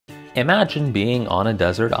Imagine being on a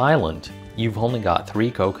desert island. You've only got 3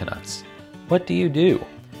 coconuts. What do?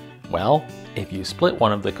 Well, if you split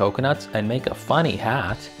one of the coconuts and make a funny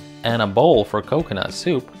hat and a bowl for coconut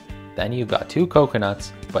soup, then you've got 2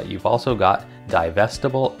 coconuts, but you've also got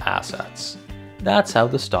divestible assets. That's how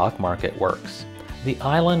the stock market works. The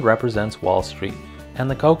island represents Wall Street, and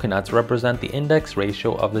the coconuts represent the index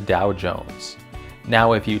ratio of the Dow Jones.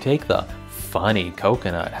 Now if you take the funny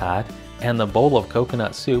coconut hat and the bowl of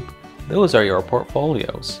coconut soup, those are your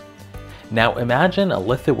portfolios. Now imagine a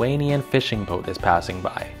Lithuanian fishing boat is passing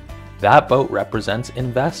by. That boat represents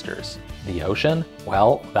investors. The ocean?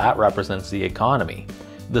 Well, that represents the economy.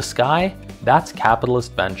 The sky? That's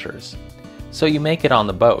capitalist ventures. So you make it on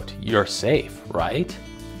the boat, you're safe, right?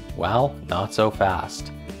 Well, not so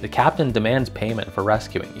fast. The captain demands payment for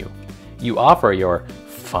rescuing you. You offer your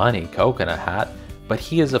funny coconut hat, but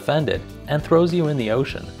he is offended and throws you in the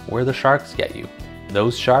ocean where the sharks get you.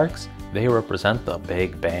 Those sharks, they represent the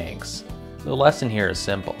big banks. The lesson here is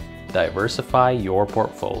simple. Diversify your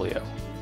portfolio.